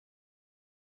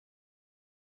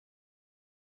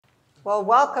Well,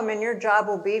 welcome, and your job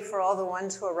will be for all the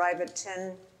ones who arrive at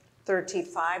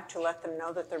 10:35 to let them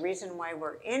know that the reason why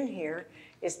we're in here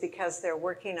is because they're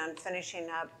working on finishing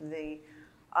up the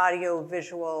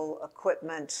audio-visual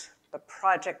equipment, the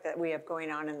project that we have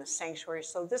going on in the sanctuary.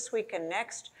 So this week and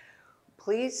next,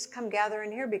 please come gather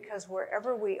in here, because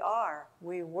wherever we are,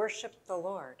 we worship the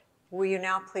Lord. Will you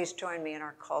now please join me in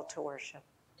our call to worship?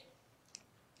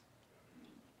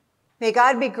 May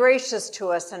God be gracious to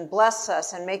us and bless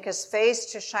us and make his face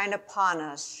to shine upon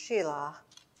us. Shelah.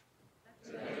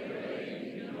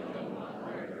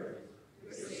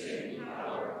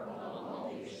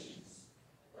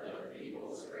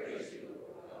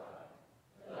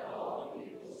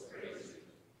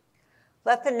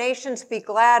 Let the nations be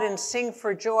glad and sing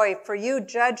for joy, for you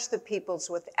judge the peoples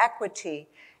with equity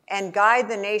and guide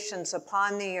the nations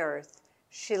upon the earth.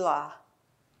 Shelah.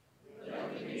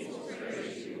 Let the peoples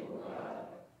praise you, O God.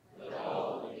 Let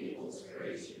all the peoples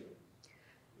praise you.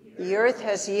 The earth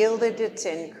has yielded its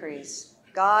increase.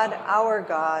 God, our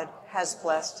God, has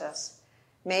blessed us.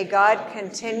 May God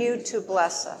continue to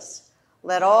bless us.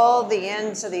 Let all the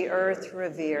ends of the earth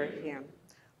revere him.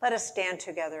 Let us stand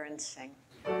together and sing.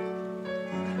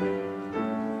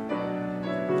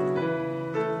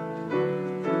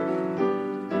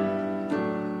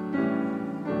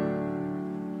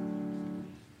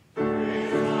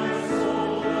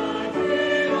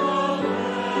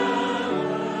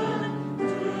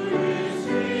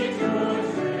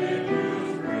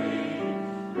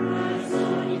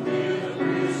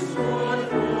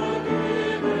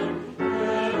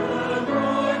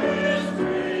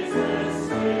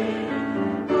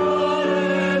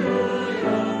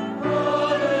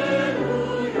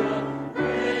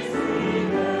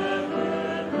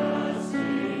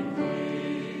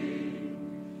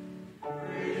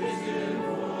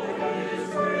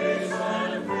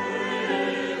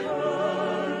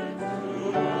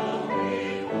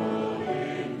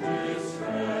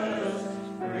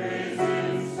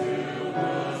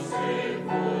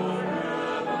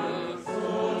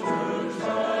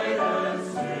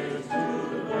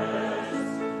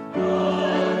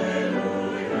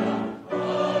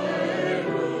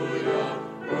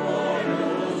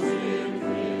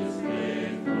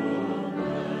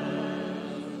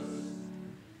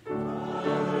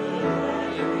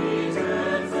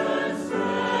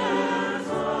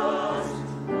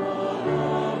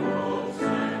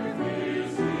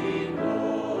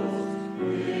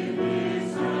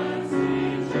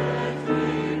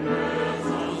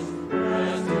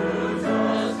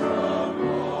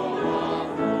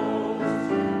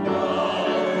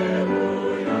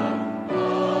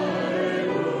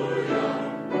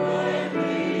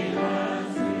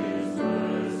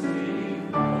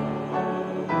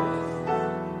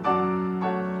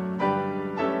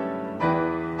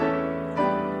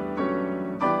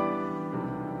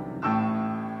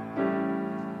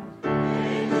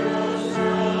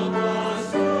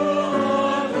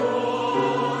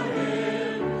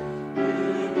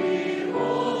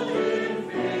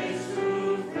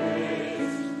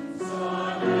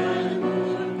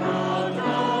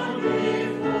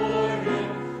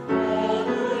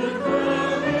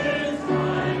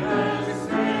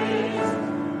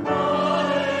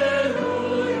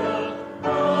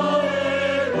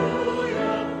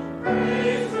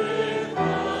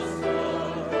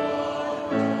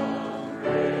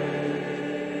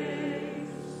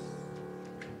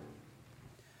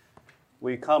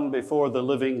 We come before the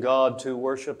living God to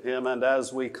worship him, and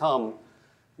as we come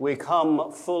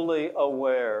fully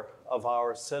aware of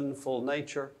our sinful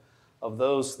nature, of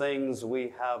those things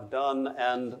we have done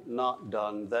and not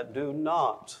done that do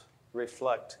not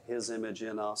reflect his image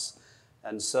in us.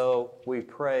 And so we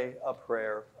pray a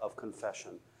prayer of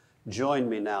confession. Join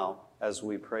me now as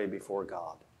we pray before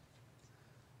God.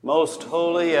 Most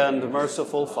holy and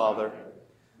merciful Father,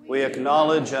 we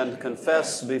acknowledge and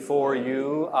confess before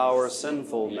you our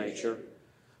sinful nature,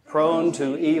 prone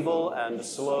to evil and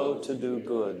slow to do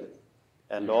good,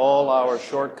 and all our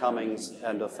shortcomings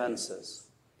and offenses.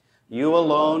 You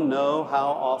alone know how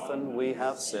often we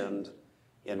have sinned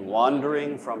in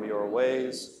wandering from your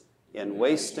ways, in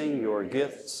wasting your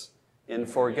gifts, in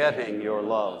forgetting your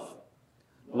love.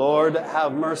 Lord,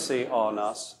 have mercy on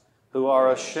us, who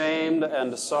are ashamed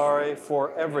and sorry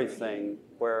for everything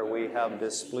where we have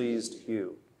displeased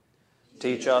you.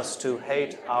 Teach us to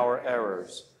hate our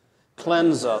errors,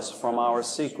 cleanse us from our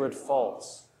secret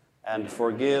faults, and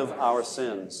forgive our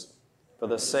sins for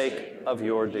the sake of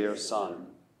your dear Son.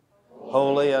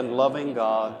 Holy and loving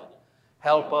God,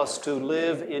 help us to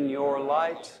live in your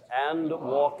light and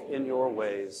walk in your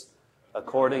ways,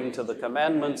 according to the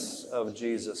commandments of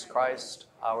Jesus Christ,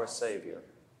 our Savior.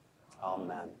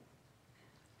 Amen.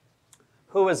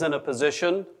 Who is in a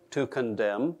position to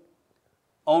condemn?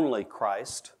 Only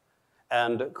Christ.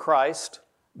 And Christ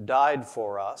died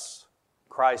for us.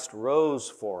 Christ rose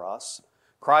for us.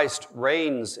 Christ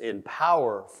reigns in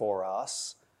power for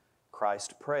us.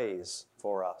 Christ prays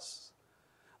for us.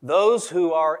 Those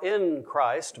who are in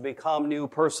Christ become new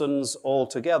persons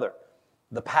altogether.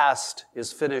 The past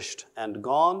is finished and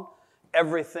gone.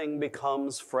 Everything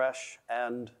becomes fresh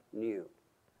and new.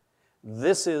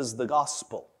 This is the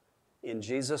gospel. In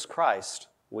Jesus Christ,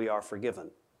 we are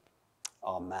forgiven.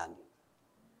 Amen.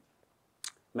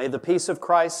 May the peace of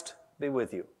Christ be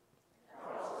with you.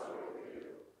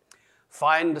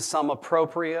 Find some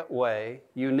appropriate way,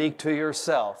 unique to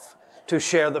yourself, to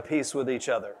share the peace with each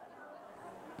other.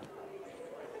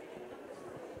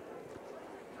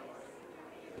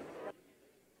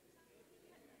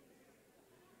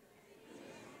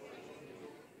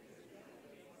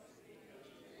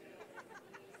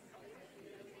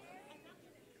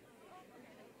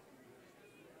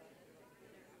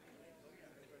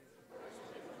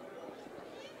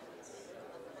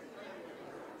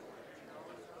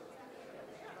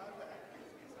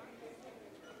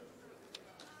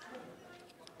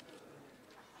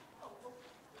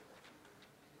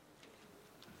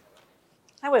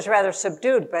 That was rather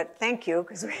subdued, but thank you,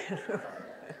 because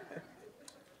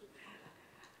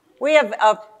we have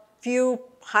a few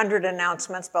hundred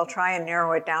announcements, but I'll try and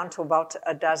narrow it down to about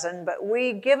a dozen. But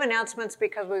we give announcements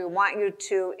because we want you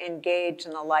to engage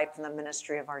in the life and the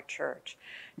ministry of our church.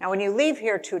 Now, when you leave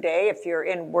here today, if you're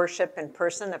in worship in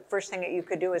person, the first thing that you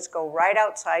could do is go right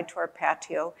outside to our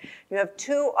patio. You have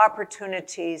two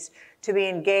opportunities to be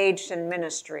engaged in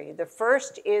ministry. The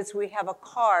first is we have a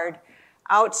card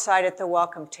outside at the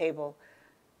welcome table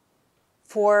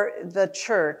for the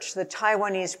church, the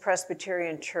Taiwanese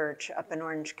Presbyterian Church up in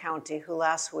Orange County, who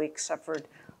last week suffered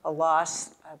a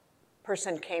loss. A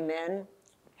person came in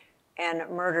and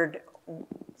murdered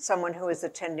someone who was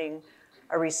attending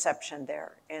a reception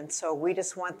there. And so we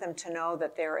just want them to know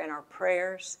that they're in our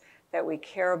prayers, that we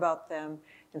care about them.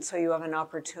 And so you have an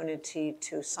opportunity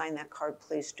to sign that card,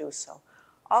 please do so.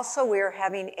 Also, we are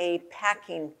having a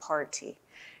packing party.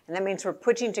 And that means we're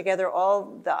putting together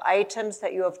all the items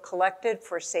that you have collected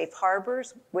for Safe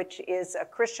Harbors, which is a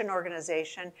Christian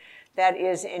organization that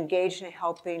is engaged in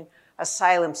helping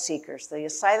asylum seekers. The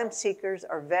asylum seekers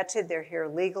are vetted, they're here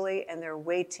legally, and they're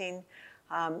waiting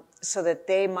so that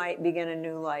they might begin a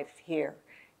new life here.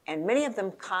 And many of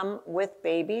them come with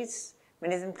babies.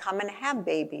 Many of them come and have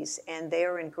babies, and they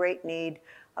are in great need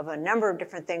of a number of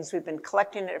different things. We've been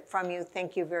collecting it from you.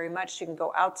 Thank you very much. You can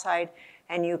go outside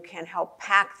and you can help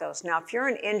pack those. Now, if you're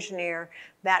an engineer,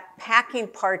 that packing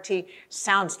party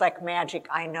sounds like magic,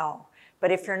 I know.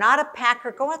 But if you're not a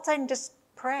packer, go outside and just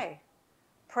pray.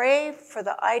 Pray for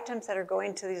the items that are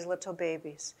going to these little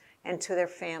babies and to their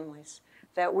families,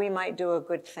 that we might do a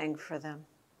good thing for them.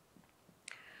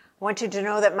 I want you to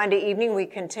know that Monday evening we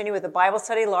continue with the Bible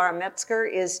study. Laura Metzger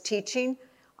is teaching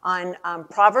on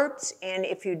Proverbs, and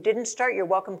if you didn't start, you're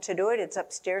welcome to do it. It's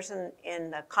upstairs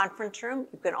in the conference room.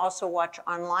 You can also watch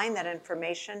online. That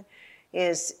information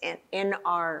is in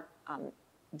our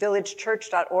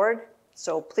villagechurch.org,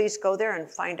 so please go there and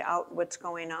find out what's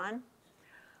going on.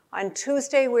 On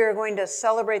Tuesday, we are going to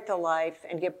celebrate the life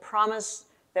and give promise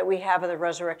that we have of the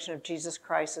resurrection of Jesus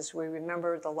Christ as we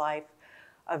remember the life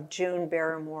of June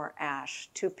Barrymore Ash,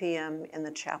 2 p.m. in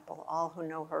the chapel. All who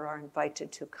know her are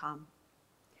invited to come.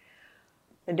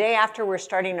 The day after, we're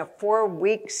starting a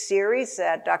 4-week series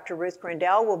that Dr. Ruth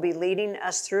Grindell will be leading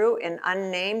us through in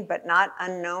unnamed but not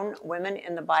unknown women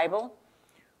in the Bible,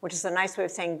 which is a nice way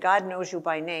of saying God knows you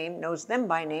by name, knows them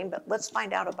by name, but let's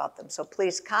find out about them. So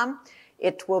please come.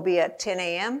 It will be at 10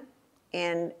 a.m.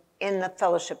 and in the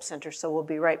Fellowship Center, so we'll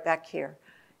be right back here.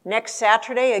 Next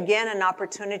Saturday, again, an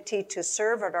opportunity to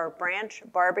serve at our branch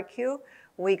barbecue.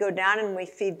 We go down and we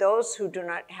feed those who do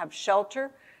not have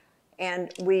shelter,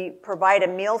 and we provide a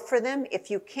meal for them.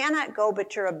 If you cannot go,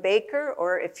 but you're a baker,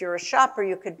 or if you're a shopper,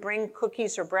 you could bring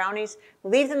cookies or brownies.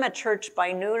 Leave them at church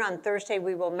by noon on Thursday.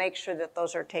 We will make sure that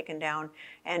those are taken down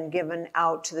and given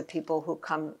out to the people who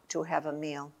come to have a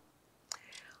meal.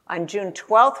 On June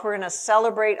 12th, we're going to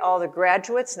celebrate all the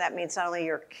graduates. That means not only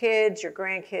your kids, your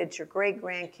grandkids, your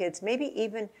great-grandkids, maybe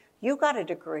even you got a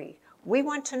degree. We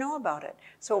want to know about it.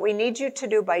 So what we need you to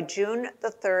do by June the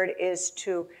 3rd is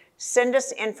to send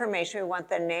us information. We want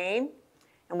the name,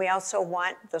 and we also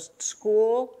want the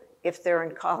school, if they're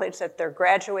in college, that they're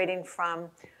graduating from,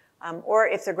 or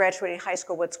if they're graduating high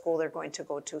school, what school they're going to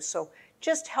go to. So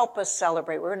just help us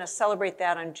celebrate. We're going to celebrate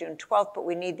that on June 12th, but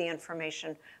we need the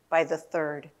information by the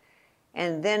 3rd.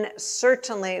 And then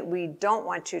certainly we don't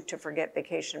want you to forget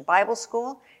Vacation Bible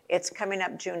School. It's coming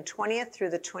up June 20th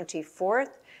through the 24th.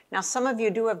 Now, some of you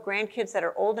do have grandkids that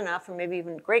are old enough, or maybe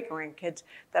even great-grandkids,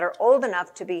 that are old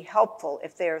enough to be helpful.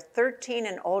 If they are 13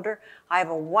 and older, I have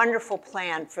a wonderful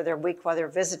plan for their week while they're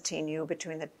visiting you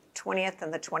between the 20th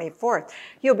and the 24th.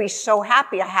 You'll be so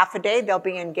happy. A half a day, they'll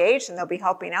be engaged and they'll be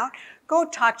helping out. Go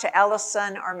talk to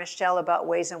Allison or Michelle about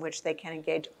ways in which they can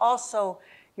engage. Also,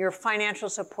 your financial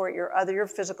support, your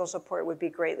physical support would be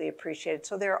greatly appreciated.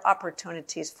 So there are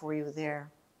opportunities for you there.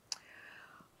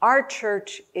 Our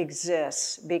church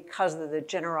exists because of the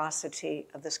generosity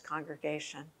of this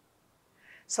congregation.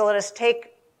 So let us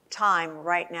take time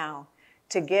right now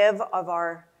to give of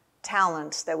our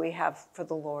talents that we have for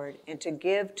the Lord and to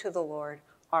give to the Lord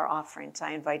our offerings.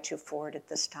 I invite you forward at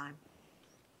this time.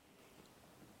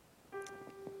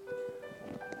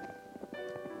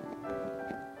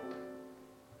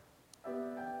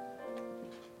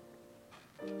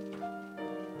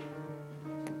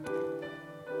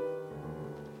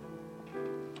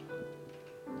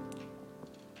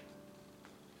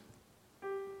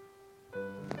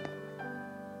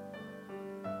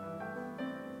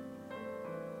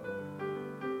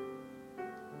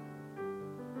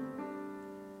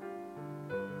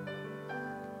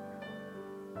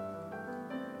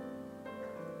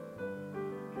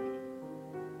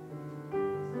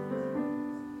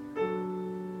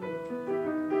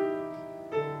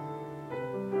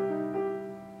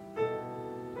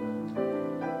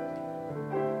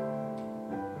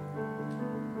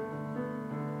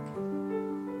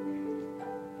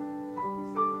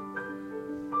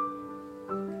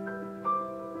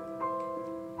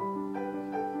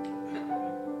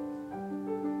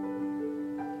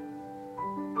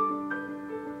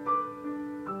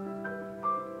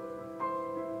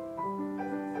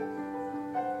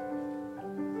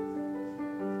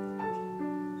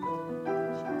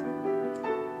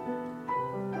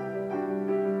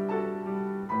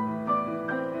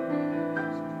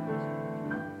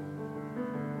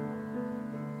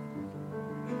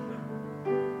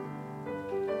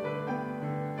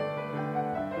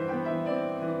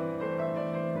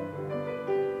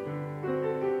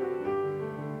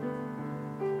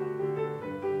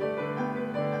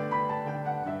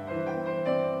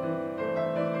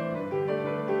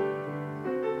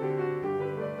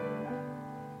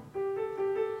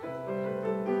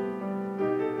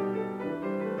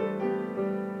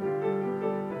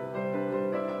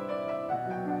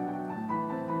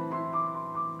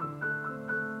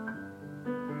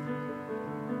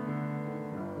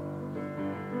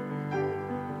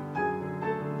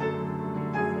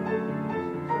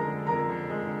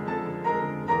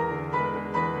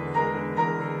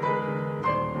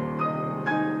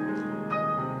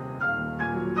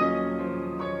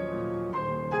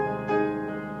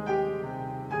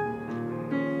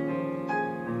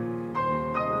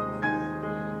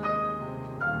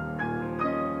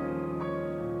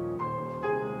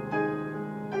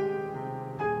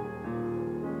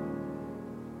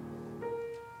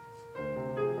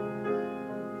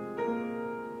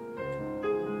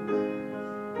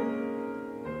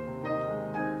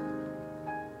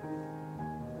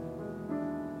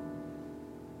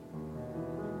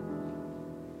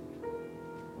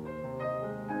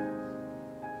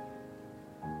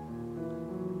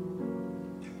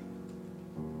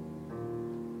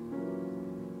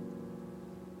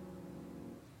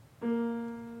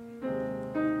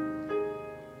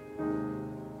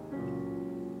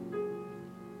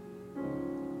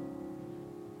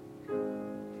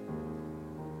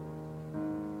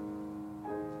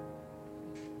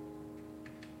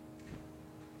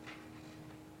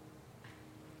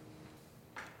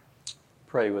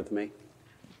 Pray with me.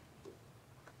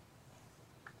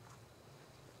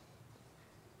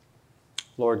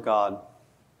 Lord God,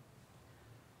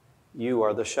 you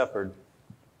are the shepherd.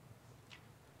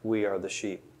 We are the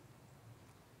sheep.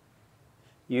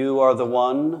 You are the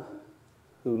one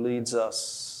who leads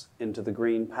us into the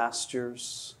green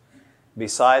pastures,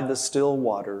 beside the still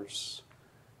waters,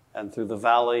 and through the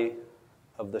valley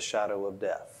of the shadow of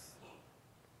death.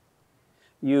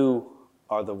 You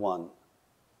are the one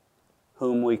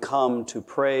whom we come to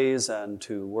praise and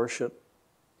to worship.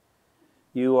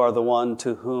 You are the one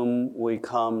to whom we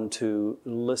come to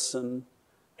listen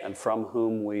and from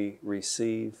whom we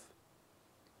receive.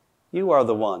 You are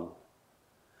the one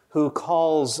who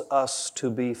calls us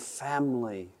to be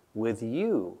family with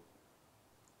you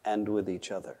and with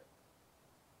each other.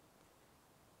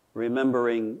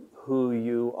 Remembering who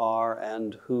you are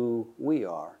and who we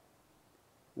are,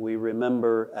 we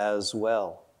remember as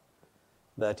well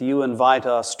that you invite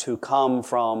us to come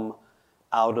from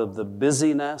out of the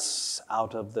busyness,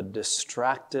 out of the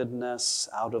distractedness,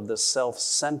 out of the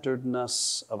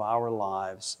self-centeredness of our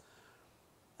lives,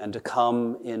 and to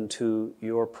come into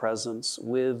your presence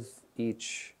with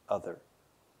each other.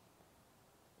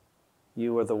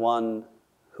 You are the one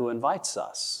who invites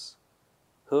us,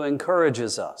 who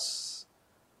encourages us,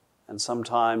 and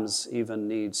sometimes even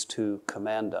needs to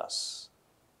command us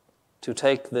to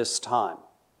take this time,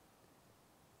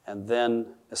 and then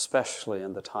especially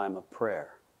in the time of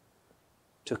prayer,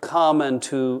 to come and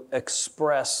to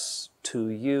express to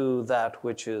you that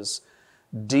which is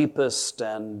deepest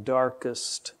and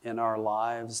darkest in our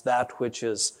lives, that which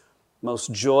is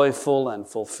most joyful and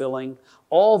fulfilling,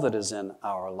 all that is in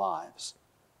our lives,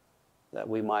 that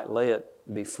we might lay it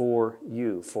before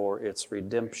you for its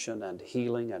redemption and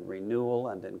healing and renewal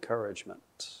and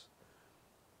encouragement.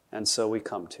 And so we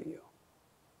come to you.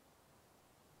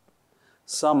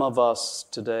 Some of us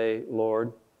today,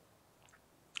 Lord,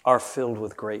 are filled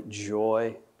with great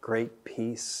joy, great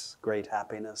peace, great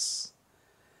happiness.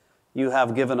 You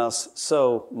have given us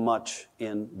so much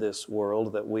in this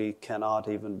world that we cannot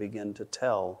even begin to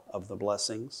tell of the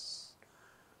blessings.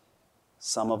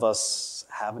 Some of us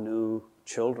have new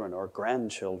children or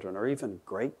grandchildren or even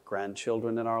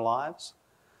great-grandchildren in our lives.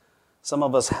 Some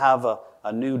of us have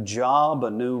a new job,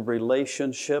 a new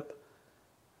relationship,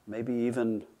 maybe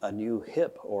even a new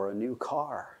hip or a new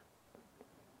car.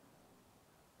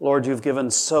 Lord, you've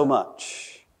given so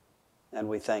much, and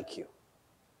we thank you.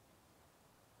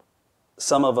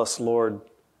 Some of us, Lord,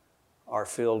 are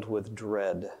filled with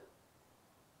dread,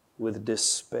 with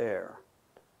despair,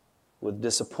 with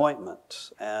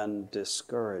disappointment and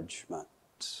discouragement.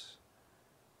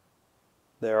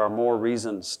 There are more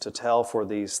reasons to tell for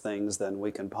these things than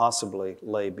we can possibly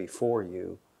lay before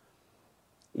you.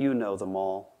 You know them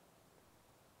all.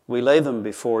 We lay them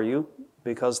before you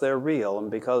because they're real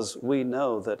and because we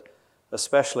know that,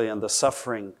 especially in the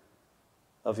suffering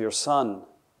of your Son,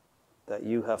 that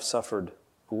you have suffered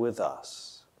with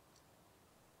us.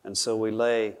 And so we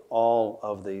lay all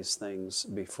of these things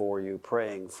before you,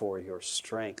 praying for your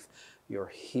strength, your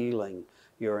healing,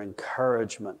 your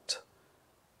encouragement,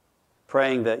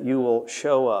 praying that you will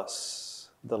show us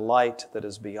the light that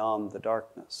is beyond the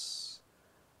darkness,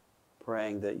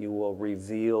 praying that you will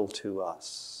reveal to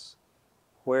us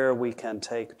where we can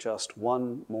take just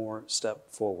one more step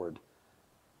forward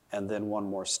and then one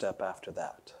more step after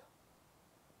that.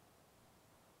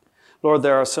 Lord,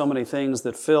 there are so many things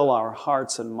that fill our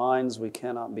hearts and minds, we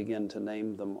cannot begin to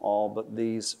name them all, but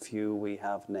these few we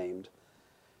have named.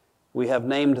 We have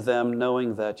named them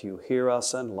knowing that you hear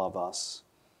us and love us,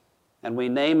 and we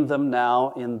name them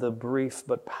now in the brief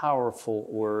but powerful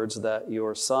words that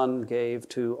your Son gave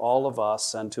to all of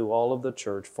us and to all of the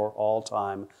church for all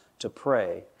time to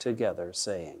pray together,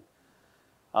 saying,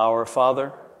 Our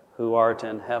Father, who art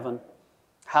in heaven,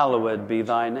 hallowed be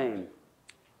thy name.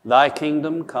 Thy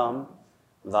kingdom come,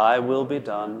 thy will be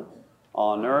done,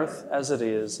 on earth as it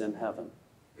is in heaven.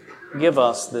 Give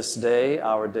us this day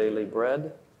our daily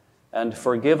bread, and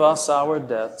forgive us our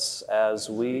debts as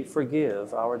we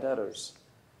forgive our debtors.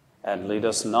 And lead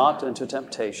us not into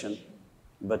temptation,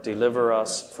 but deliver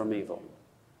us from evil.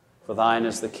 For thine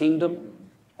is the kingdom,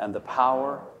 and the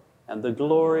power, and the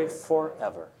glory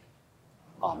forever.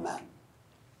 Amen.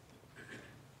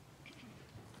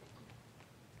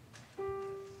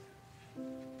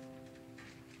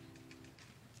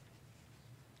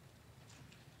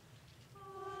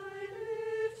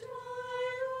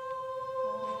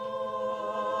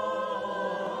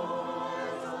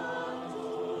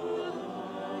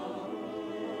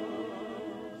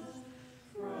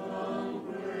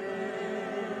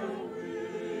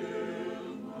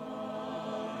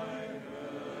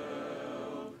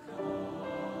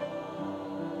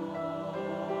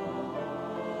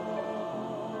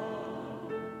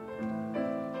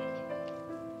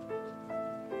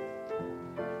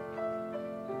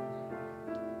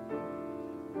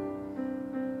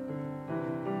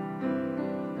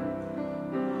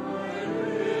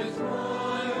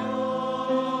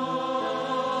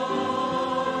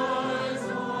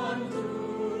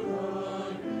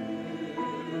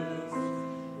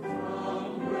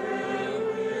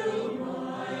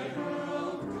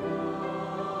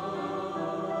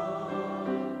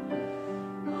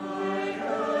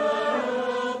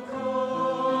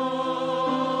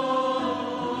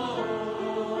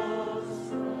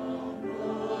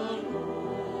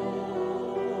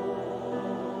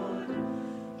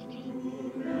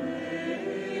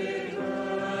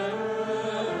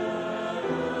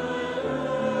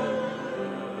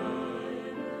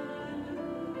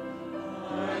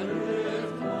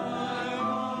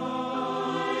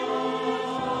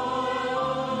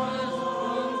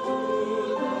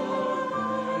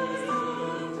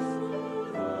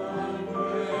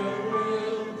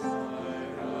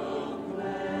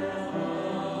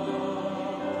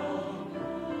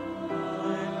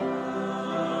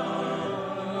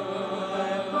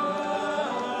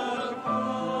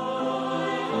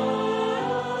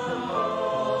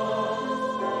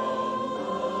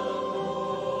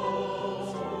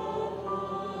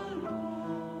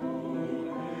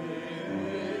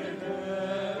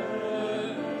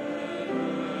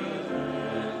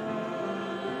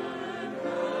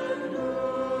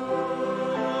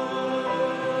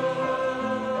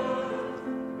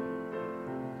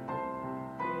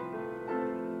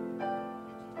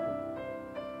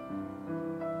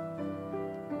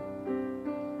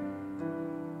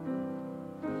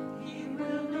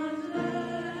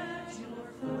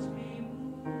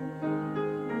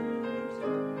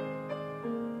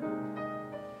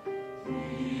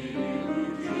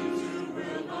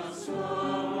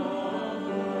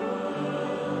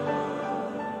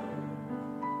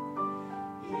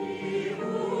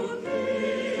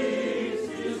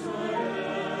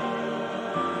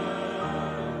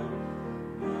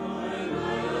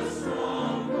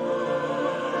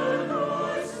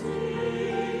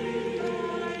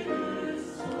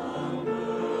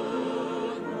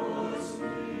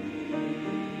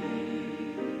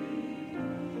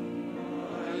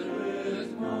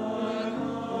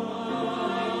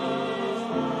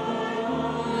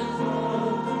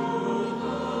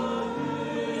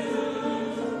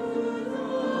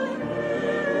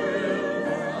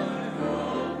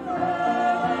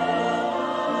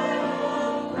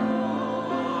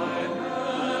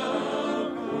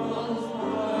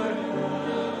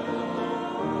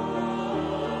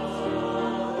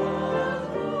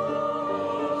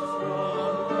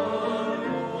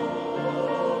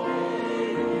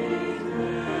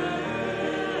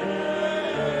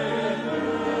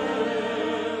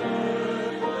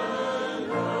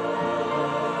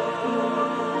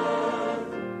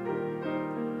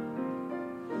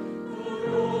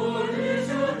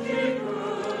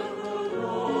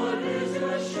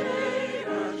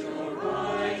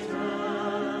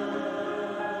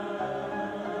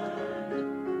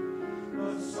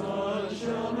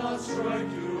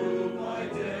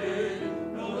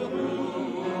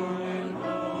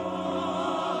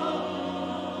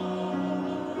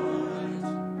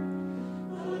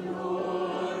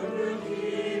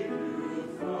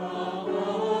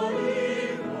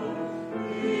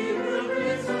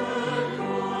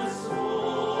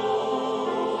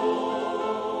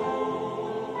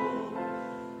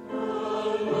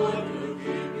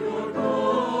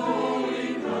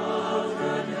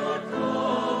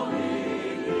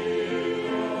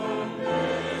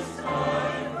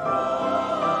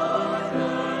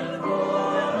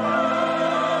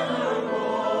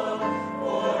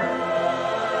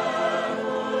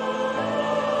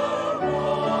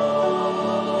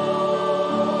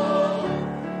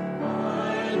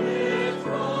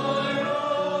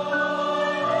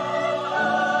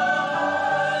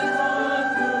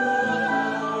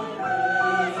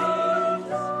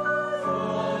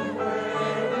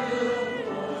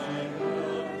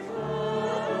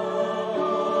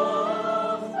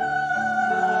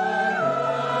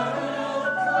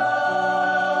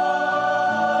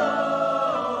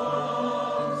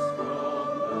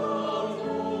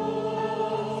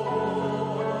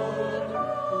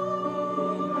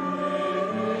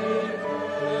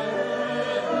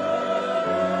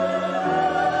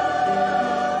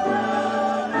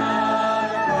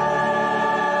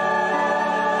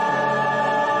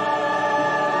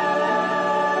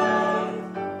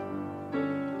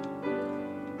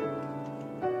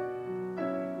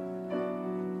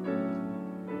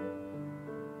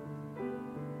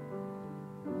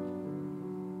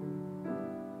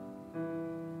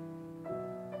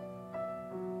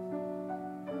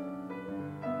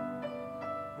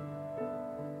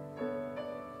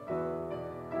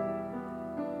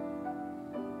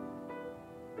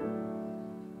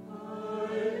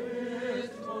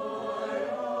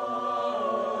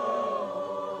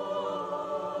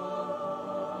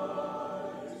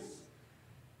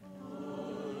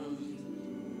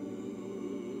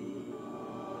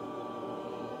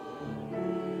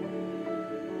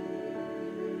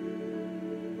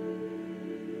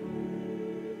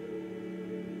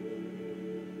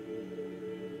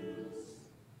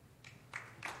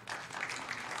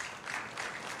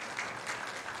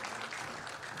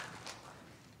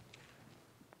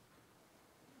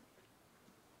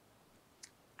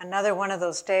 Another one of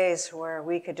those days where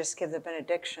we could just give the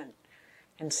benediction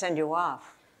and send you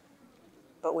off,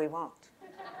 but we won't.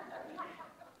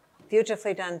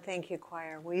 Beautifully done. Thank you,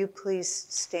 choir. Will you please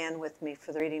stand with me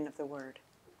for the reading of the word?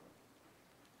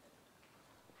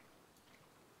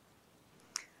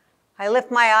 I lift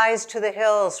my eyes to the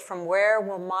hills. From where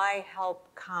will my help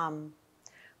come?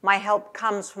 My help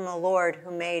comes from the Lord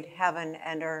who made heaven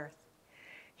and earth.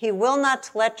 He will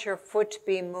not let your foot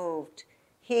be moved.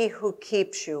 He who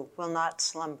keeps you will not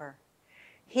slumber.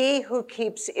 He who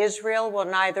keeps Israel will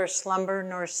neither slumber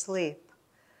nor sleep.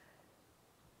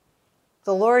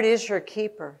 The Lord is your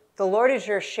keeper. The Lord is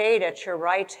your shade at your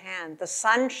right hand. The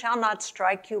sun shall not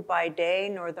strike you by day,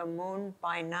 nor the moon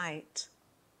by night.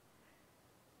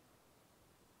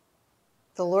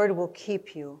 The Lord will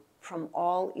keep you from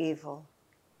all evil.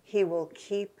 He will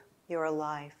keep your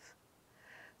life.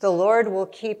 The Lord will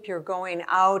keep your going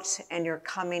out and your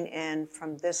coming in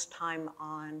from this time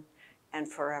on and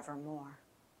forevermore.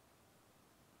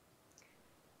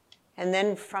 And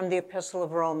then from the Epistle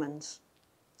of Romans.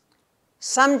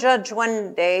 Some judge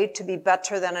one day to be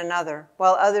better than another,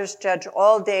 while others judge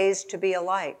all days to be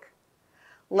alike.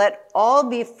 Let all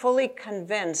be fully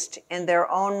convinced in their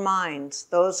own minds.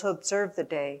 Those who observe the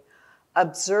day,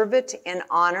 observe it in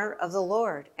honor of the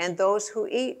Lord. And those who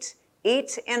eat,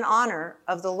 eat in honor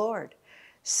of the Lord,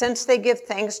 since they give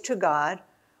thanks to God,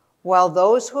 while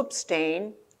those who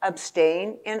abstain,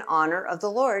 abstain in honor of the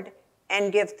Lord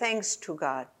and give thanks to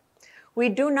God. We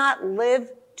do not live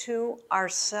to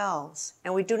ourselves,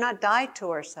 and we do not die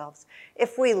to ourselves.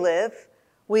 If we live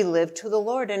to the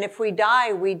Lord, and if we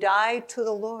die to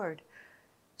the Lord.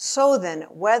 So then,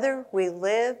 whether we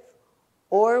live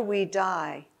or we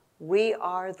die, we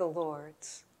are the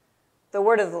Lord's. The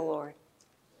word of the Lord.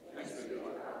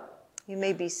 You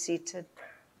may be seated.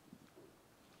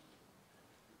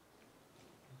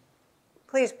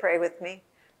 Please pray with me.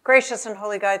 Gracious and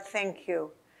holy God, thank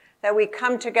you that we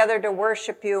come together to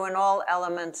worship you in all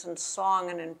elements, in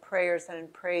song and in prayers and in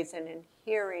praise and in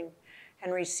hearing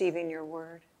and receiving your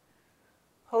word.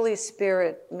 Holy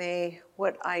Spirit, may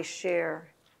what I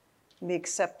share be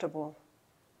acceptable,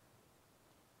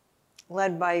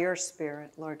 led by your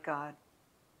Spirit, Lord God.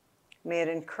 May it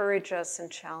encourage us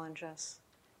and challenge us.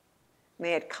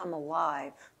 May it come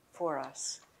alive for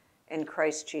us in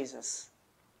Christ Jesus.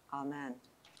 Amen.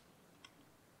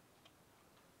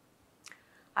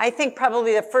 I think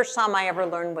probably the first psalm I ever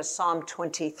learned was Psalm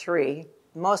 23.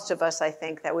 Most of us, I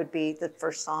think, that would be the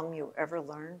first psalm you ever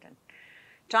learned. And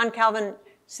John Calvin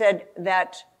said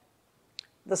that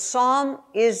the psalm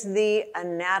is the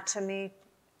anatomy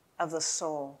of the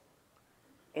soul.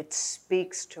 It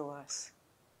speaks to us.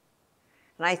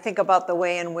 And I think about the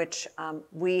way in which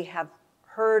we have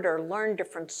heard or learned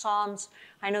different psalms.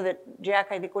 I know that, Jack,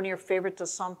 I think one of your favorites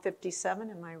is Psalm 57,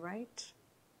 am I right?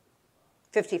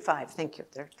 55, thank you.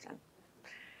 There.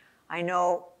 I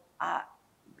know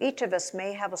each of us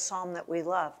may have a psalm that we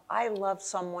love. I love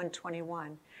Psalm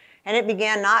 121. And it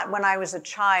began not when I was a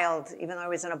child, even though I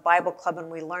was in a Bible club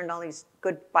and we learned all these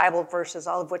good Bible verses,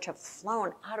 all of which have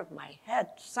flown out of my head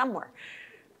somewhere.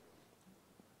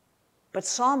 But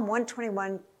Psalm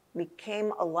 121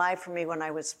 became alive for me when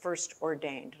I was first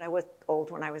ordained. And I was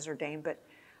old when I was ordained, but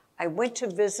I went to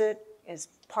visit as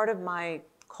part of my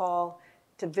call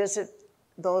to visit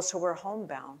those who were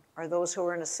homebound or those who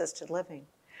were in assisted living.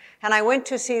 And I went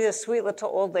to see this sweet little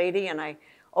old lady, and I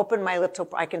opened my little,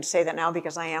 I can say that now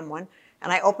because I am one,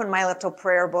 and I opened my little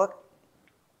prayer book,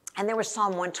 and there was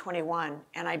Psalm 121,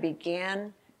 and I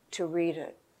began to read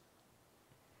it.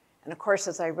 And of course,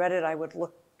 as I read it, I would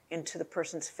look into the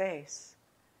person's face,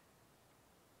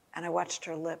 and I watched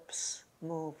her lips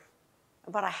move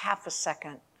about a half a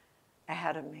second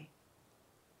ahead of me,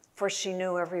 for she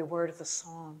knew every word of the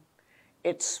psalm.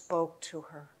 It spoke to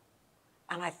her.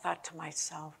 And I thought to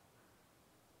myself,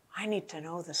 I need to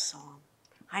know the psalm.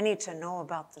 I need to know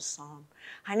about the psalm.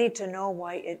 I need to know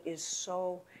why it is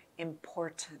so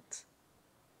important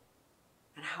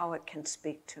and how it can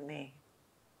speak to me.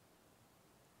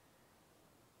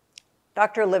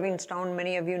 Dr. Livingstone,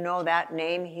 many of you know that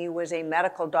name. He was a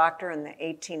medical doctor in the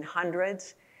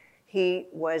 1800s. He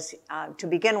was, to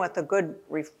begin with, a good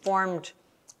Reformed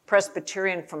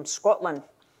Presbyterian from Scotland.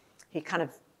 He kind of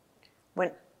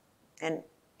went and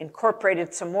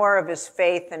incorporated some more of his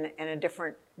faith in a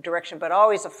different direction, but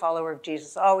always a follower of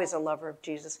Jesus, always a lover of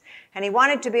Jesus. And he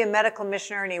wanted to be a medical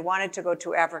missionary, and he wanted to go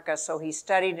to Africa, so he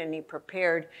studied and he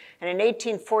prepared. And in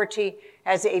 1840,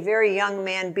 as a very young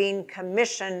man being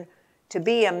commissioned to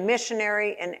be a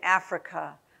missionary in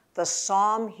Africa, the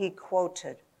psalm he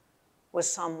quoted was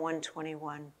Psalm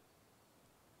 121,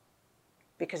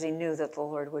 because he knew that the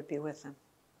Lord would be with him.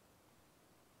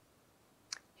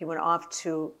 He went off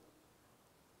to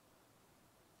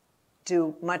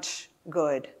do much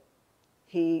good.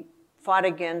 He fought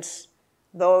against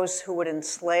those who would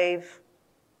enslave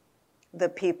the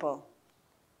people.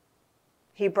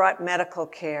 He brought medical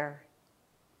care.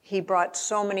 He brought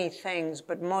so many things,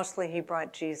 but mostly he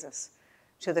brought Jesus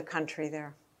to the country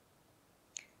there.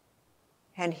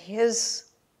 And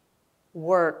his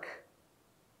work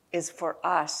is for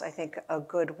us, I think, a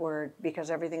good word, because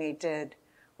everything he did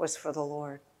was for the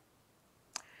Lord.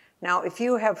 Now, if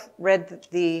you have read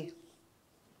the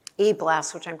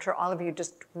e-blast, which I'm sure all of you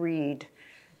just read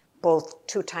both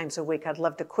 2 times a week, I'd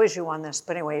love to quiz you on this,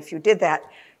 but anyway, if you did that,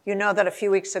 you know that a few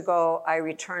weeks ago I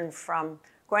returned from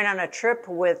going on a trip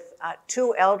with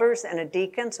 2 elders and a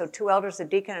deacon, so 2 elders, a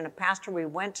deacon, and a pastor. We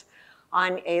went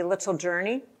on a little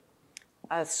journey,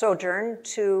 a sojourn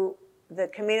to the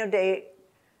Camino de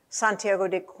Santiago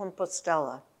de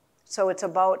Compostela. So it's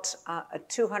about a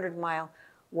 200-mile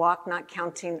walk, not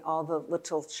counting all the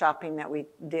little shopping that we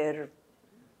did or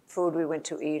food we went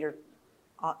to eat or,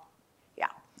 yeah.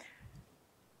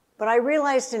 But I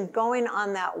realized in going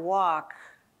on that walk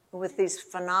with these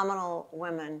phenomenal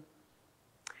women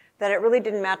that it really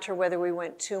didn't matter whether we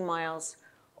went 2 miles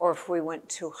or if we went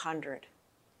 200.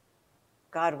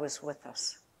 God was with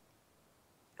us.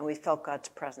 And we felt God's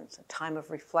presence, a time of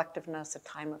reflectiveness, a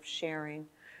time of sharing,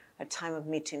 a time of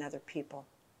meeting other people.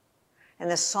 And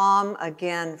the psalm,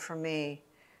 again, for me,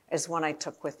 is one I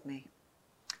took with me.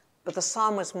 But the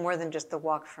psalm was more than just the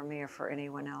walk for me or for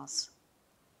anyone else.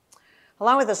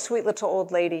 Along with a sweet little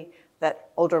old lady, that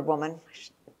older woman,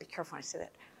 be careful when I say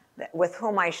that, with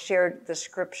whom I shared the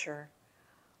scripture,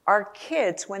 our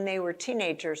kids, when they were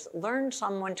teenagers, learned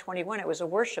Psalm 121. It was a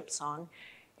worship song,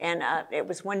 and it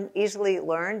was one easily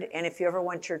learned. And if you ever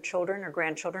want your children or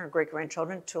grandchildren or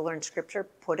great-grandchildren to learn scripture,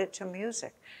 put it to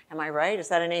music. Am I right? Is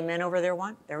that an amen over there,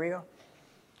 one? There we go.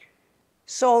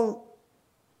 So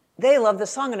they loved the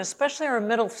song, and especially our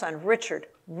middle son, Richard,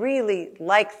 really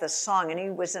liked the song. And he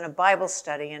was in a Bible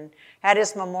study, and at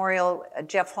his memorial,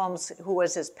 Jeff Holmes, who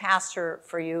was his pastor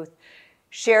for youth,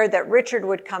 shared that Richard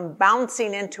would come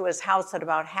bouncing into his house at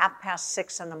about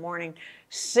 6:30 in the morning,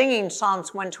 singing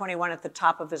Psalms 121 at the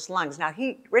top of his lungs. Now,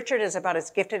 Richard is about as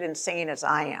gifted in singing as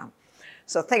I am.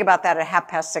 So think about that at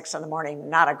 6:30 in the morning,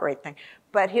 not a great thing.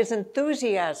 But his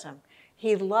enthusiasm,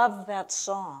 he loved that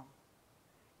song.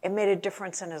 It made a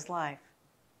difference in his life.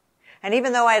 And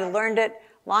even though I had learned it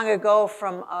long ago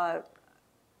from a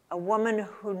woman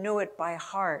who knew it by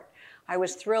heart, I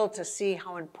was thrilled to see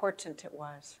how important it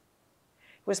was.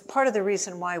 It was part of the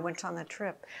reason why I went on the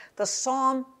trip. The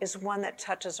psalm is one that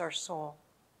touches our soul.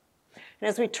 And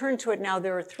as we turn to it now,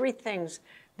 there are 3 things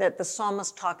that the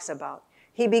psalmist talks about.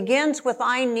 He begins with,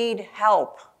 I need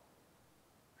help.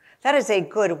 That is a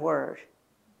good word,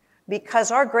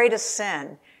 because our greatest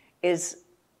sin is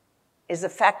the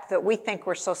fact that we think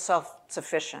we're so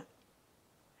self-sufficient,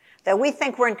 that we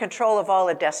think we're in control of all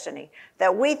of destiny,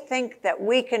 that we think that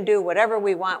we can do whatever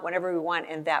we want, whenever we want,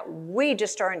 and that we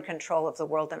just are in control of the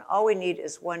world, and all we need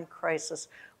is one crisis,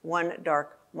 one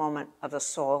dark moment of the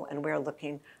soul, and we're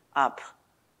looking up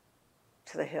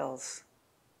to the hills,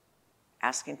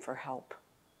 asking for help.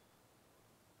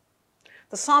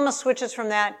 The psalmist switches from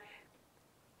that.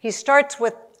 He starts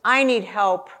with, I need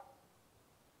help.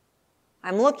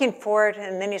 I'm looking for it,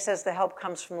 and then he says the help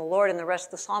comes from the Lord, and the rest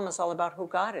of the psalm is all about who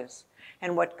God is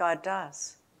and what God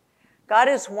does. God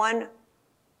is one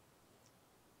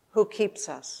who keeps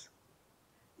us.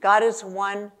 God is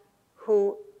one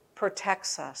who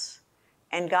protects us,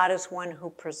 and God is one who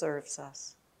preserves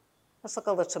us. Let's look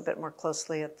a little bit more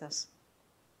closely at this.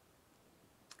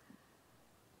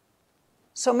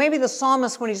 So maybe the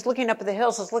psalmist, when he's looking up at the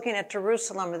hills, is looking at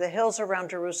Jerusalem or the hills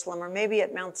around Jerusalem, or maybe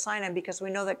at Mount Sinai, because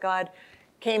we know that God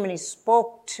came and he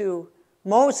spoke to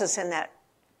Moses in that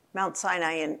Mount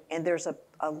Sinai, and there's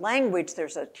a language,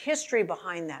 there's a history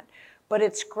behind that. But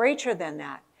it's greater than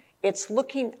that. It's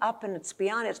looking up and it's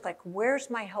beyond. It's like, where's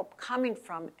my help coming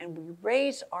from? And we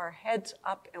raise our heads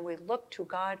up and we look to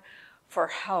God for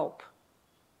help.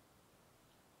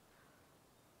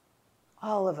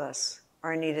 All of us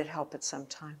are needed help at some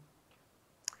time.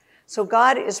 So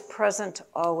God is present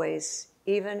always,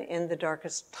 even in the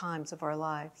darkest times of our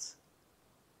lives.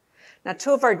 Now,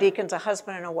 2 of our deacons, a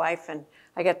husband and a wife, and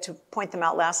I got to point them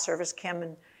out last service,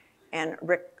 Kim and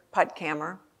Rick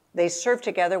Puttkammer, they served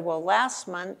together. Well, last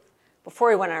month, before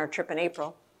we went on our trip in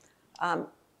April, on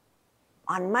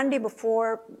Monday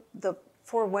before the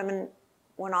 4 women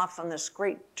went off on this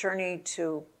great journey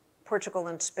to Portugal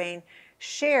and Spain,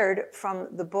 shared from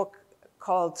the book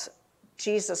called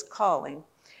Jesus Calling.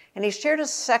 And he shared a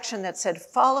section that said,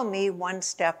 follow me one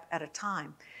step at a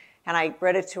time. And I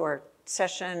read it to our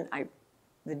session.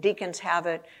 The deacons have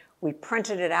it. We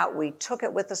printed it out. We took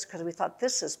it with us because we thought,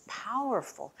 this is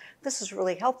powerful. This is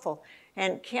really helpful.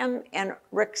 And Kim and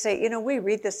Rick say, we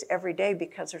read this every day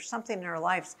because there's something in our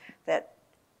lives that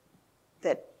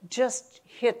just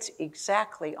hits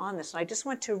exactly on this. And I just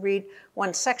want to read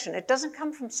one section. It doesn't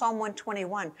come from Psalm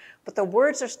 121, but the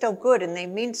words are still good and they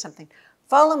mean something.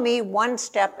 Follow me one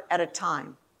step at a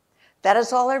time. That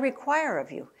is all I require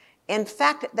of you. In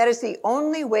fact, that is the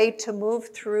only way to move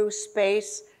through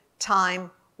space, time,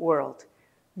 world.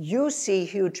 You see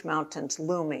huge mountains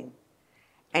looming,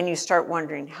 and you start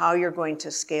wondering how you're going to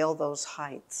scale those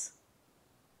heights.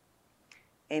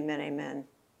 Amen, amen.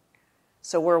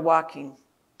 So we're walking,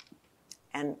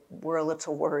 and we're a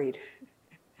little worried.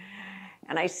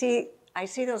 And I see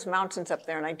those mountains up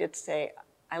there, and I did say,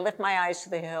 I lift my eyes to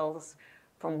the hills.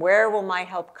 From where will my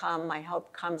help come? My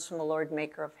help comes from the Lord,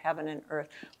 maker of heaven and earth.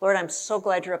 Lord, I'm so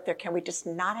glad you're up there. Can we just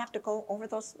not have to go over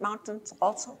those mountains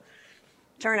also?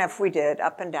 Sure enough, we did,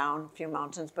 up and down a few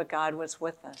mountains, but God was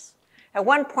with us. At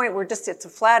one point, it's a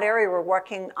flat area. We're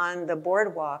walking on the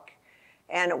boardwalk,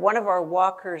 and one of our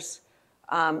walkers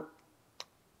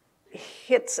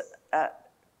hits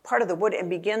part of the wood and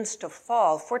begins to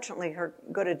fall. Fortunately, her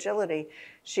good agility,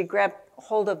 she grabbed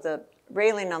hold of the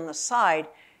railing on the side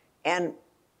and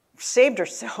saved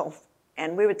herself.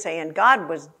 And we would say, and God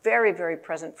was very, very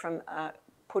present from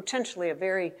potentially a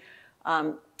very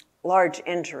large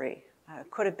injury.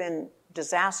 Could have been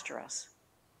disastrous.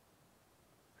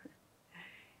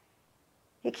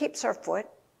 He keeps our foot.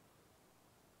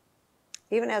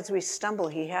 Even as we stumble,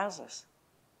 he has us.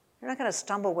 You're not going to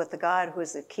stumble with the God who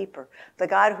is the keeper, the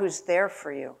God who's there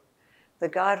for you, the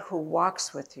God who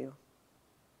walks with you.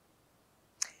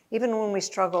 Even when we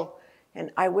struggle,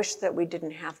 and I wish that we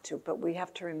didn't have to, but we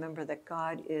have to remember that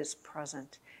God is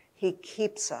present. He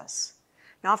keeps us.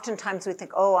 Now, oftentimes we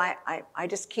think, I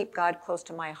just keep God close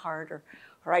to my heart,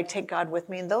 or I take God with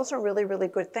me, and those are really, really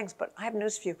good things, but I have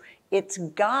news for you. It's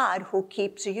God who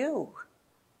keeps you.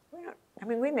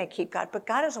 We may keep God, but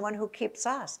God is the one who keeps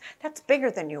us. That's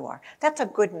bigger than you are. That's a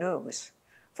good news.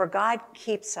 For God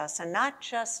keeps us, and not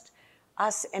just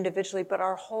us individually, but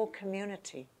our whole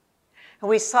community. And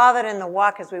we saw that in the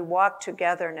walk as we walked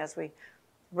together and as we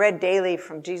read daily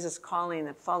from Jesus calling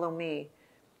and follow me.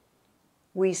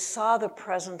 We saw the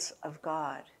presence of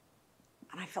God.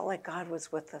 And I felt like God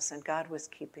was with us and God was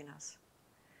keeping us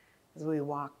as we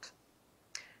walked.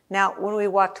 Now, when we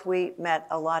walked, we met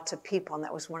a lot of people, and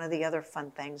that was one of the other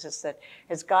fun things, is that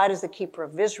as God is the keeper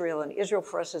of Israel, and Israel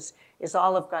for us is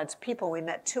all of God's people, we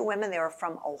met two women. They were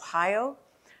from Ohio,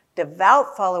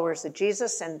 devout followers of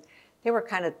Jesus, and they were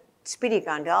kind of Speedy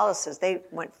Gonzaleses. They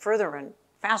went further and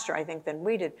faster, I think, than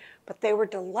we did, but they were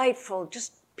delightful,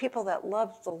 just people that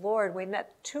loved the Lord. We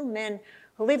met two men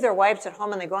who leave their wives at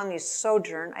home and they go on these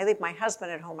sojourn. I leave my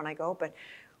husband at home when I go, but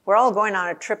we're all going on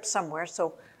a trip somewhere,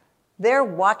 so they're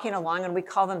walking along, and we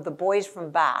call them the boys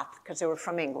from Bath because they were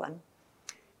from England.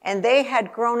 And they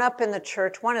had grown up in the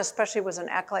church. One especially was an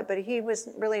acolyte, but he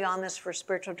wasn't really on this for a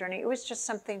spiritual journey. It was just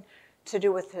something to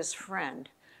do with his friend.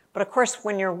 But of course,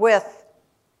 when you're with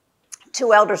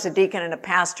two elders, a deacon and a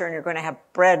pastor, and you're going to have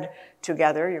bread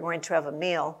together, you're going to have a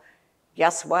meal,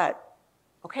 guess what?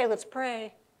 Okay, let's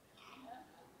pray.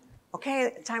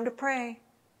 Okay, time to pray.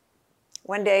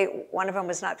 One day, one of them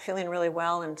was not feeling really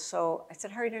well, and so I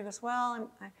said, how are you doing? He goes, well,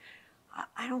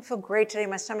 I don't feel great today.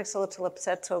 My stomach's a little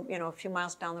upset, so, a few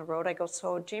miles down the road, I go,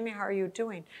 so, Jamie, how are you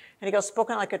doing? And he goes,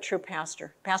 spoken like a true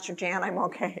pastor. Pastor Jan, I'm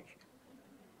okay.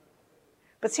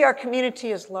 But see, our community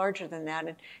is larger than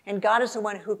that, and God is the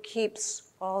one who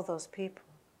keeps all those people.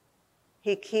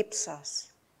 He keeps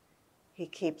us. He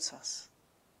keeps us.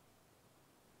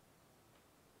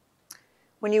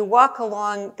 When you walk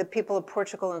along, the people of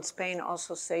Portugal and Spain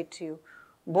also say to you,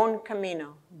 buen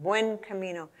camino, buen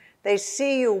camino. They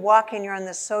see you walking, you're on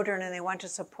this sojourn, and they want to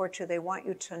support you. They want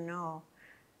you to know.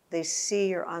 They see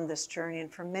you're on this journey,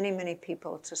 and for many, many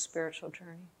people, it's a spiritual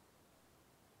journey.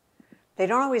 They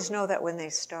don't always know that when they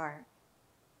start.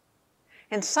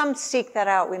 And some seek that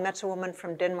out. We met a woman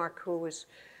from Denmark who was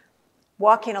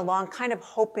walking along, kind of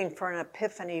hoping for an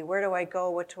epiphany. Where do I go?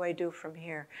 What do I do from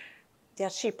here?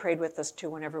 Yes, she prayed with us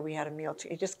too whenever we had a meal.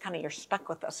 You just you're stuck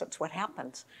with us. It's what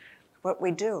happens, what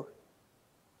we do.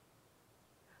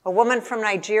 A woman from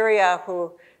Nigeria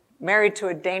who married to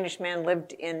a Danish man,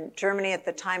 lived in Germany at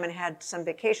the time and had some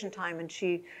vacation time, and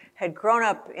she had grown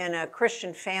up in a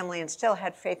Christian family and still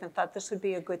had faith and thought this would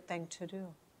be a good thing to do.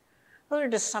 Those are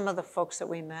just some of the folks that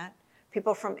we met.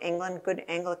 People from England, good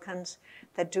Anglicans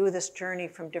that do this journey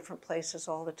from different places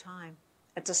all the time.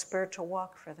 It's a spiritual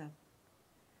walk for them.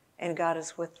 And God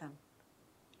is with them.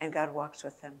 and God walks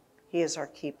with them. He is our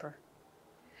keeper.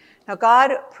 Now,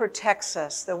 God protects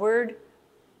us. The word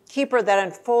keeper that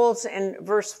unfolds in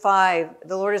verse 5,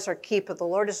 the Lord is our keeper, the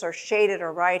Lord is our shade at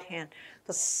our right hand.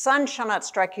 The sun shall not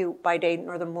strike you by day,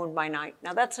 nor the moon by night.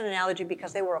 Now, that's an analogy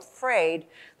because they were afraid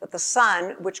that the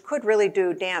sun, which could really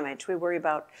do damage, we worry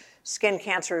about skin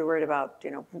cancer, we worried about,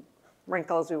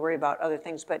 wrinkles, we worry about other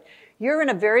things, but you're in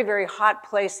a very, very hot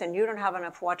place and you don't have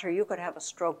enough water, you could have a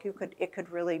stroke, it could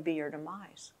really be your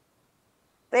demise.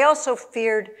 They also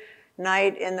feared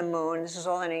night and the moon. This is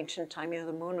all in ancient time.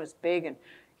 The moon was big, and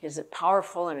is it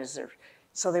powerful, and is there?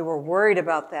 So they were worried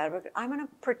about that. But I'm going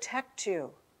to protect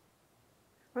you.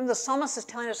 Remember, the psalmist is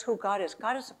telling us who God is.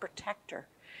 God is a protector.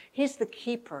 He's the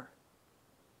keeper.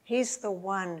 He's the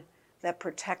one that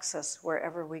protects us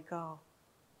wherever we go.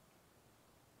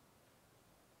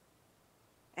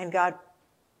 And God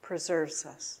preserves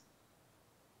us.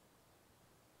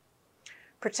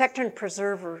 Protector and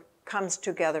preserver comes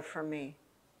together for me.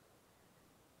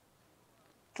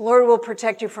 The Lord will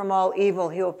protect you from all evil.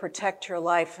 He will protect your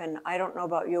life. And I don't know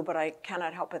about you, but I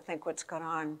cannot help but think what's gone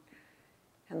on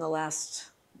in the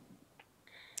last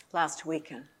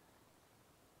weekend.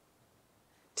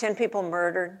 10 people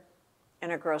murdered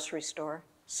in a grocery store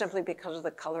simply because of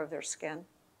the color of their skin.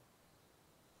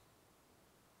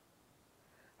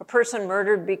 A person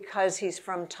murdered because he's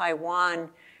from Taiwan,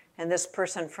 and this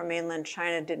person from mainland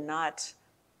China did not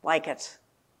like it,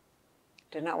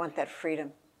 did not want that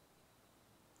freedom.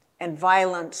 And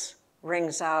violence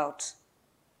rings out.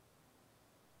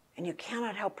 And you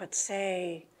cannot help but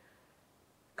say,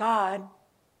 God,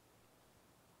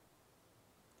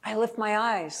 I lift my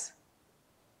eyes.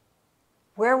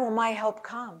 Where will my help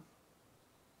come?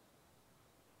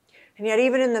 And yet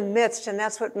even in the midst, and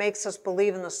that's what makes us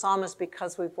believe in the psalmist,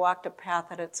 because we've walked a path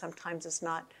that it sometimes is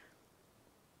not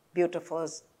beautiful,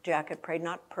 as Jack had prayed,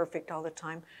 not perfect all the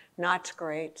time, not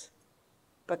great,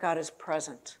 but God is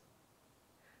present.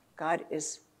 God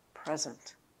is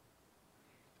present.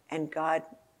 And God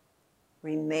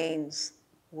remains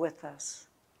with us.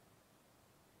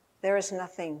 There is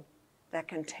nothing that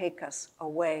can take us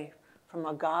away from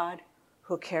a God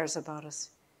who cares about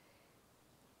us.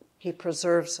 He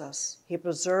preserves us. He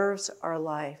preserves our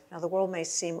life. Now, the world may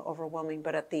seem overwhelming,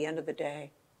 but at the end of the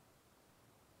day,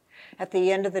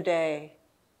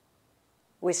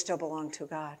 we still belong to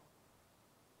God.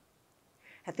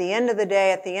 At the end of the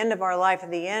day, at the end of our life,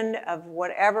 at the end of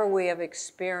whatever we have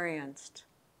experienced,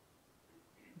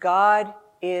 God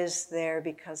is there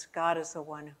because God is the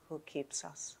one who keeps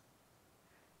us.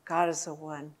 God is the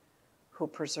one who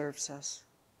preserves us.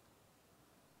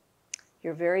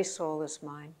 Your very soul is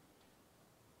mine,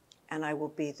 and I will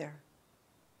be there.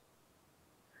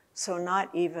 So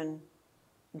not even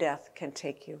death can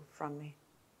take you from me.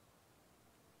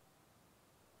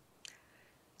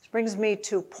 Brings me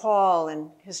to Paul and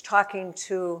his talking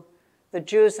to the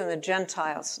Jews and the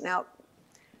Gentiles. Now,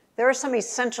 there are some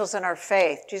essentials in our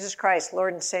faith. Jesus Christ,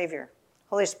 Lord and Savior,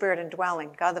 Holy Spirit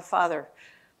indwelling, God the Father,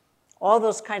 all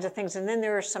those kinds of things. And then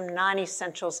there are some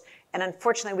non-essentials. And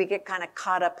unfortunately, we get kind of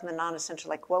caught up in the non-essential,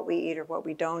 like what we eat or what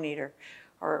we don't eat,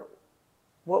 or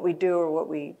what we do or what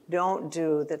we don't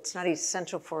do that's not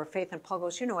essential for our faith. And Paul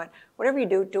goes, you know what? Whatever you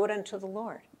do, do it unto the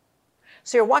Lord.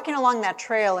 So you're walking along that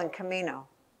trail in Camino,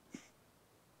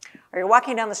 or you're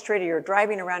walking down the street, or you're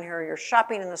driving around here, or you're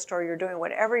shopping in the store, you're doing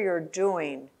whatever you're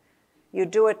doing, you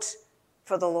do it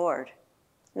for the Lord.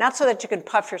 Not so that you can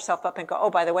puff yourself up and go, oh,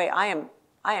 by the way, I am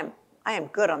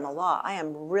good on the law. I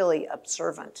am really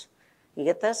observant. You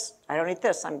get this? I don't eat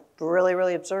this. I'm really,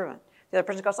 really observant. The other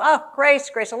person goes, oh, grace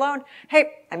alone.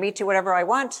 Hey, I meet you whatever I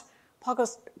want. Paul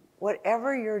goes,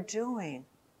 whatever you're doing,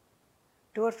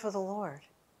 do it for the Lord.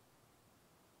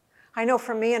 I know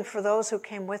for me and for those who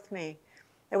came with me,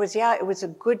 it was a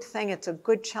good thing. It's a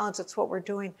good challenge. It's what we're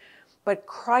doing. But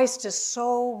Christ is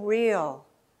so real.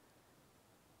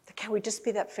 Can we just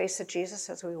be that face of Jesus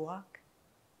as we walk?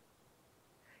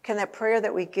 Can that prayer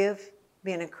that we give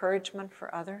be an encouragement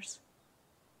for others?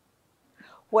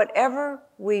 Whatever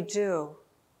we do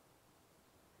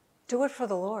it for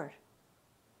the Lord.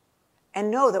 And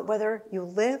know that whether you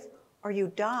live or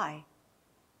you die,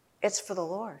 it's for the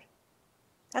Lord.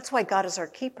 That's why God is our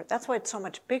keeper. That's why it's so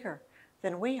much bigger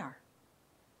than we are.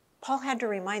 Paul had to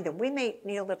remind them. We may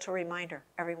need a little reminder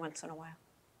every once in a while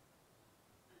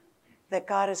that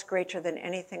God is greater than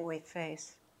anything we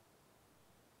face.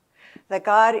 That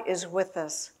God is with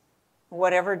us,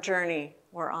 whatever journey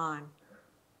we're on.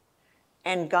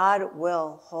 And God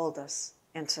will hold us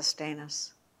and sustain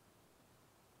us.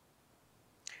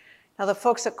 Now, the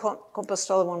folks at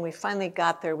Compostela, when we finally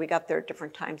got there, we got there at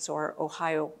different times, so our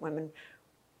Ohio women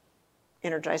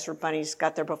Energizer bunnies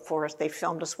got there before us. They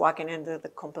filmed us walking into the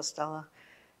Compostela.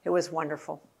 It was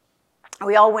wonderful.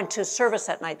 We all went to service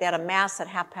that night. They had a mass at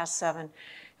 7:30, and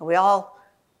we all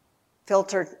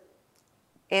filtered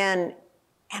in,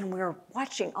 and we were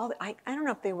watching all the, I don't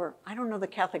know if they were, I don't know the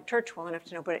Catholic Church well enough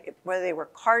to know, but whether they were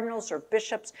cardinals or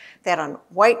bishops. They had on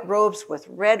white robes with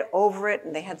red over it,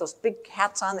 and they had those big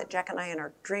hats on that Jack and I in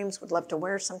our dreams would love to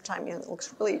wear sometime. You know, it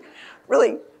looks really,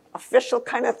 really official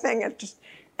kind of thing.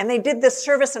 And they did this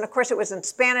service, and of course it was in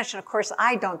Spanish, and of course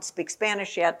I don't speak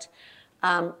Spanish yet.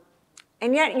 And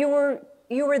yet you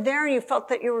were there, and you felt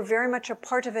that you were very much a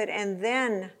part of it. And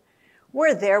then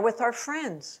we're there with our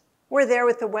friends. We're there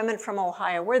with the women from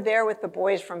Ohio. We're there with the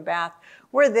boys from Bath.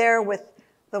 We're there with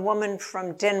the woman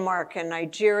from Denmark and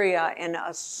Nigeria and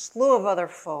a slew of other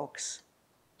folks.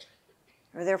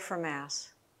 We're there for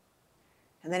Mass.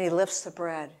 And then he lifts the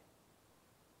bread.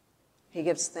 He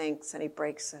gives thanks and he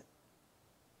breaks it.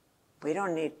 We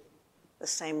don't need the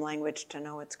same language to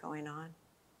know what's going on.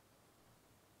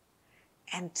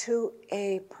 And to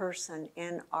a person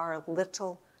in our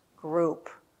little group,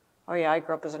 oh yeah, I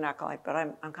grew up as an acolyte, but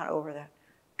I'm kind of over that,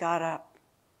 got up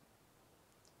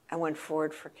and went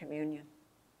forward for communion.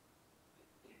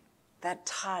 That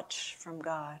touch from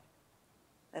God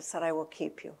that said, I will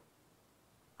keep you.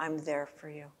 I'm there for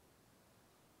you.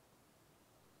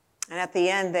 And at the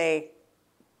end, they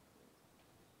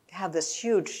have this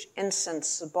huge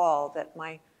incense ball that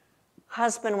my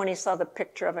husband, when he saw the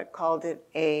picture of it, called it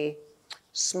a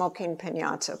smoking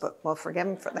piñata, but we'll forgive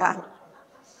him for that.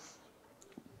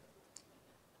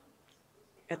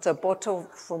 It's a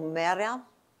botofumera,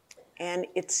 and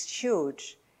it's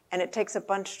huge. And it takes a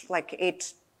bunch, like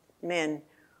 8 men,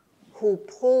 who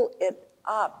pull it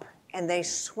up, and they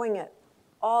swing it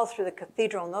all through the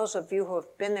cathedral. And those of you who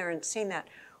have been there and seen that,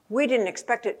 we didn't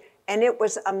expect it, and it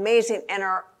was amazing. And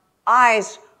our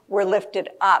eyes were lifted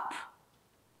up,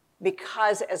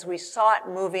 because as we saw it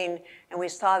moving and we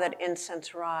saw that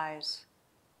incense rise,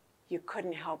 you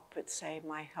couldn't help but say,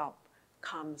 my help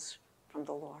comes from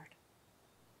the Lord.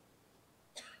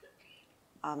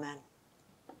 Amen.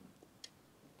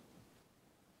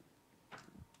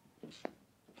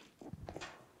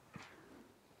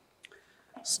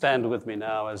 Stand with me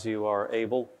now as you are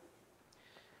able,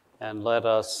 and let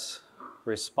us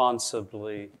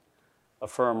responsibly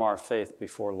affirm our faith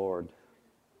before Lord.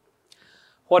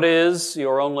 What is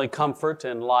your only comfort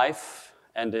in life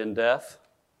and in death?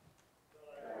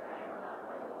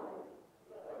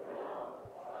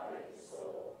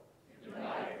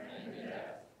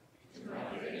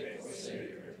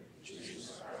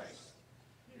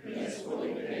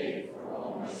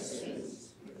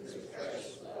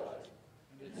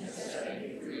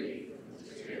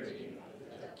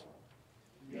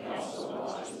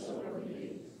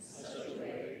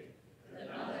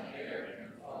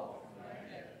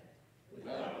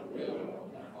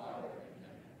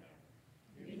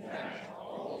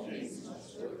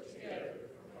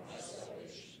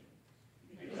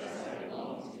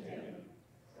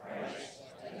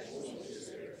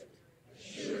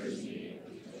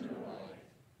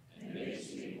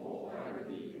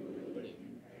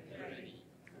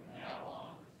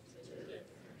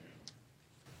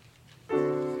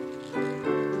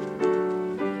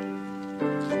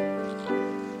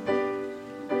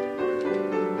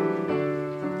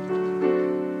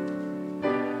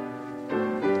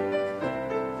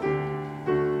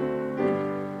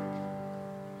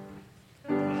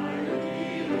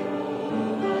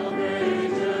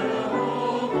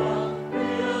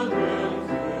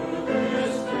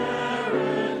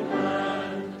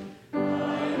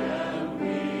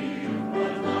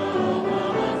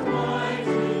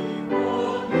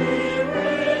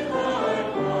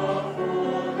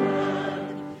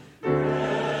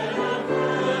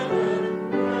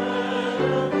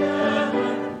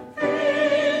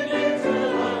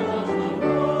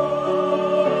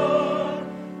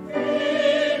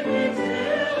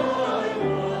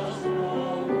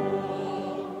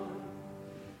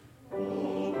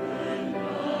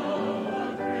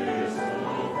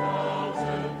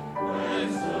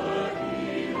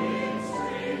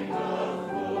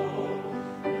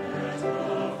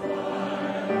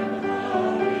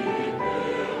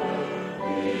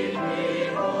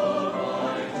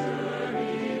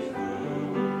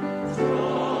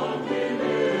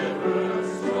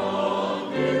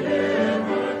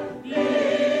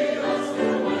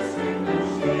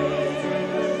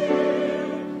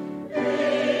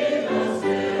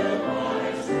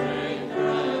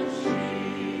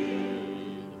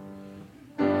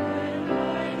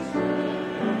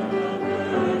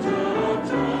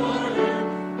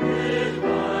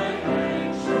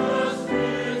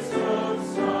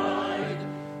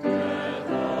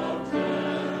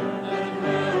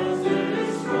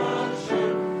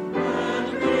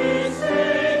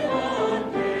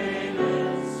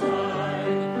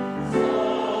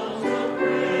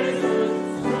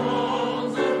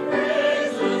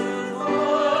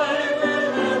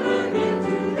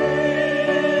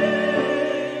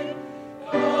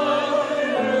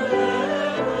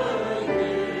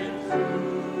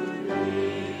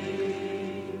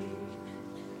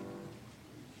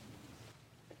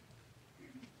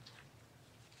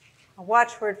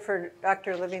 watchword for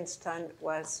Dr. Livingstone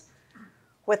was,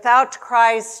 without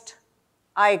Christ,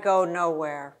 I go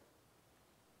nowhere.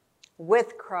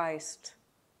 With Christ,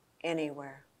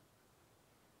 anywhere.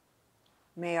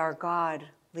 May our God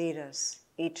lead us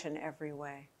each and every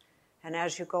way. And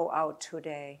as you go out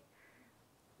today,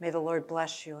 may the Lord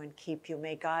bless you and keep you.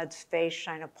 May God's face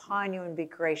shine upon you and be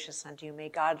gracious unto you. May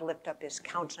God lift up his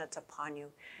countenance upon you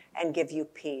and give you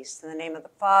peace. In the name of the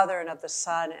Father, and of the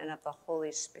Son, and of the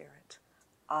Holy Spirit.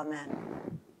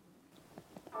 Amen.